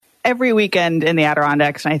every weekend in the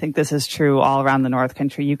Adirondacks, and I think this is true all around the North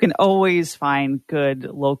Country, you can always find good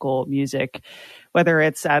local music, whether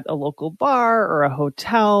it's at a local bar or a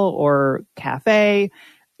hotel or cafe.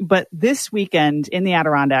 But this weekend in the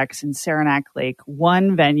Adirondacks in Saranac Lake,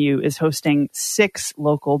 one venue is hosting 6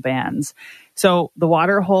 local bands. So the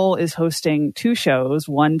Waterhole is hosting 2 shows,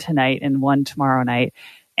 one tonight and one tomorrow night.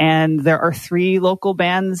 And there are 3 local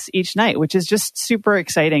bands each night, which is just super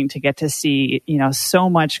exciting to get to see, so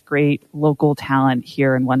much great local talent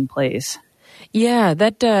here in one place. Yeah,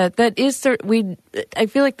 that is. I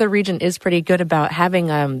feel like the region is pretty good about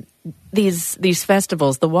having these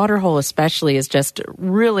festivals. The Waterhole especially is just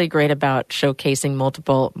really great about showcasing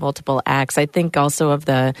multiple acts. I think also of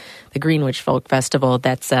the Greenwich Folk Festival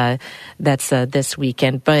that's this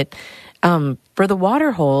weekend. But for the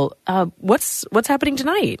Waterhole, what's happening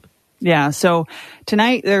tonight? Yeah, so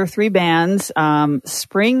tonight there are 3 bands: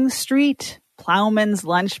 Spring Street, Plowman's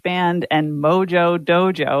Lunch Band, and Mojo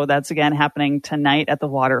Dojo. That's again happening tonight at the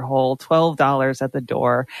Waterhole, $12 at the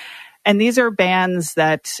door. And these are bands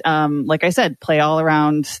that, like I said, play all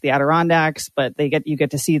around the Adirondacks, but you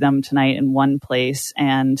get to see them tonight in one place.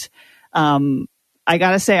 And I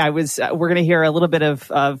gotta say, we're gonna hear a little bit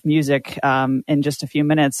of music in just a few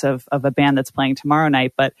minutes of a band that's playing tomorrow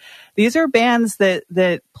night. But these are bands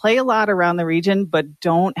that play a lot around the region, but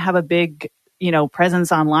don't have a big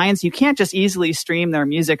presence online. So you can't just easily stream their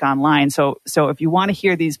music online. So if you want to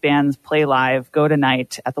hear these bands play live, go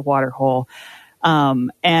tonight at the Waterhole.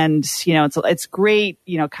 And it's great,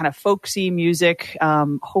 kind of folksy music,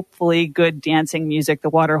 hopefully good dancing music. The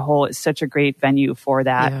Waterhole is such a great venue for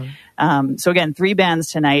that. Yeah. So again, 3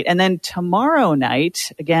 bands tonight. And then tomorrow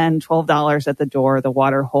night, again, $12 at the door. The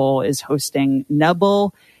Waterhole is hosting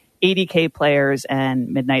Nubble, 80K Players, and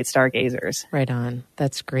Midnight Stargazers. Right on.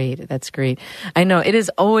 That's great. I know it is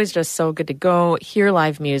always just so good to go hear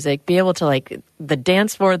live music, be able to the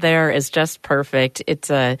dance floor there is just perfect.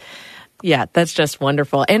 Yeah, that's just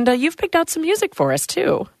wonderful. And you've picked out some music for us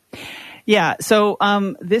too. Yeah. So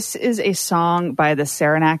this is a song by the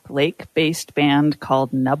Saranac Lake based band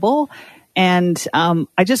called Nubble. And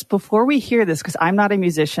before we hear this, because I'm not a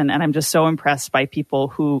musician and I'm just so impressed by people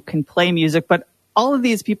who can play music, but all of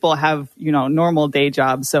these people have, normal day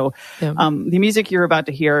jobs. So the music you're about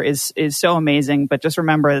to hear is so amazing. But just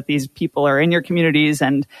remember that these people are in your communities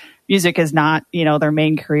and music is not, their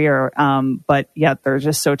main career. But yet they're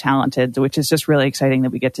just so talented, which is just really exciting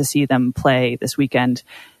that we get to see them play this weekend.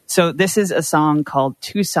 So this is a song called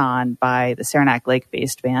Tucson by the Saranac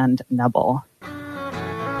Lake-based band Nubble.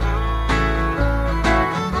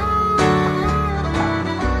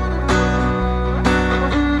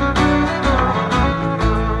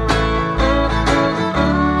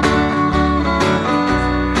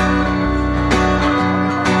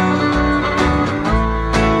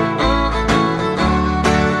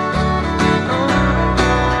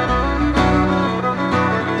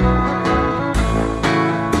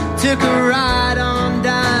 Took a ride on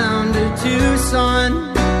down to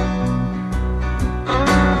Tucson.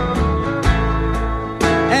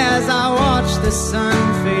 As I watched the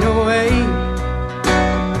sun fade away,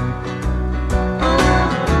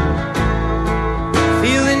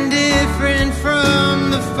 feeling different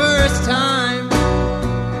from the first time.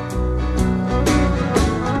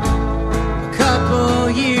 A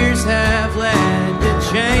couple years have led to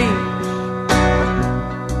change.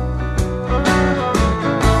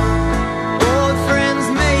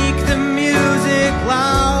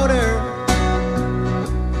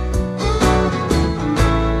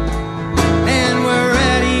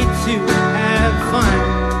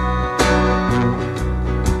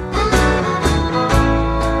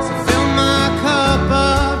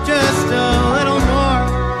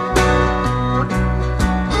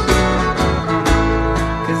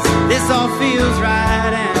 Feels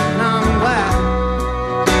right and I'm glad.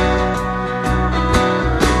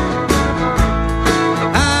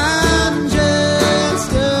 I'm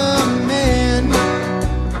just a man.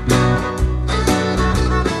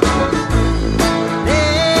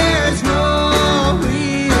 There's no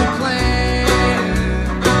real plan.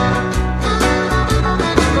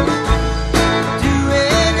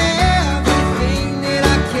 Doing everything that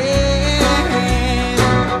I can.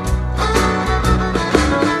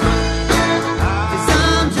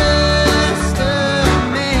 I'm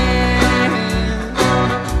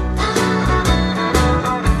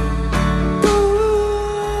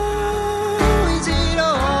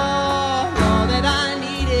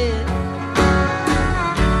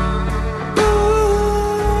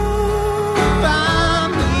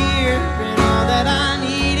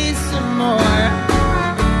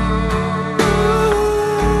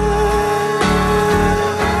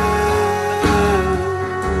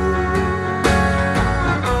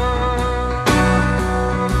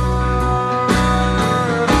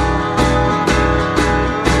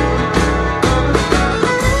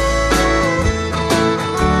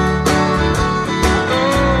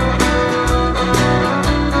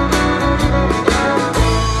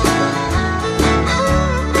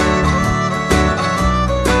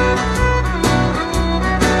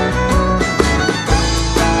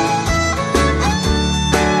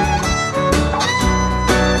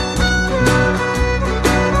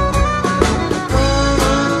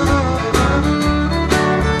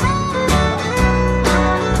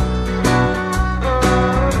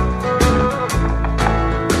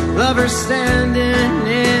standing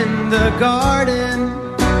in the garden,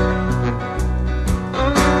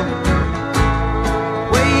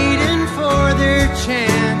 waiting for their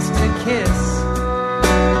chance to kiss.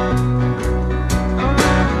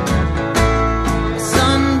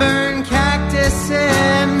 Sunburned cactus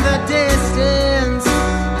in the distance.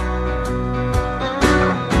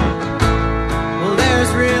 Well,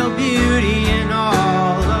 there's real beauty in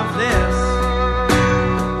all of this.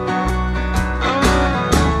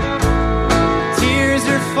 Tears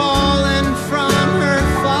are falling from her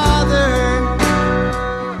father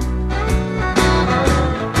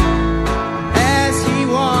as he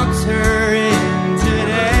walks her in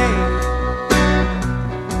today.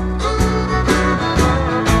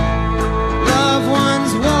 Loved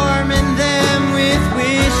ones warming them with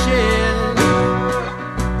wishes,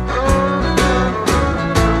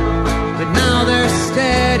 but now they're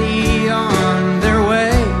steady on their way.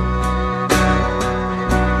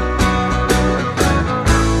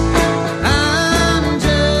 I'm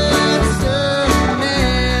just a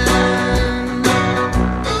man.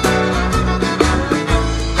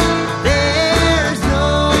 There's no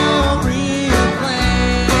real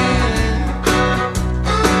plan.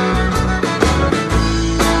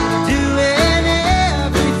 Doing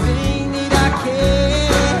everything that I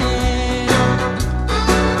can.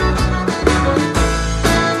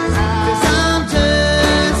 'Cause I'm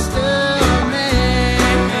just a man.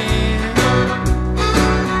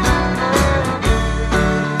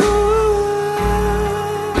 Ooh,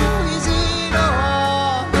 is it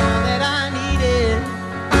all that I needed?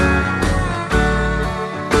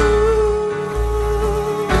 Ooh,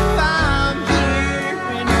 I'm here,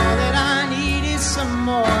 and all that I need is some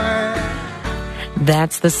more.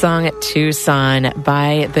 That's the song Tucson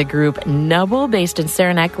by the group Nubble, based in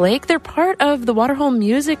Saranac Lake. They're part of the Waterhole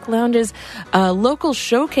Music Lounge's local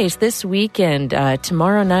showcase this weekend.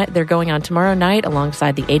 Tomorrow night, they're going on tomorrow night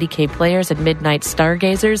alongside the 80K Players and Midnight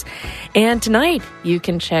Stargazers. And tonight, you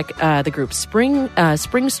can check the group Spring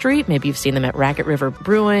Street. Maybe you've seen them at Racket River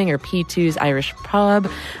Brewing or P2's Irish Pub.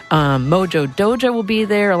 Mojo Dojo will be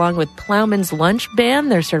there along with Plowman's Lunch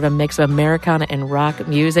Band. They're sort of a mix of Americana and rock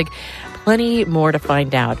music. Plenty more to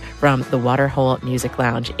find out from the Waterhole Music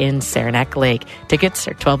Lounge in Saranac Lake. Tickets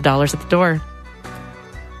are $12 at the door.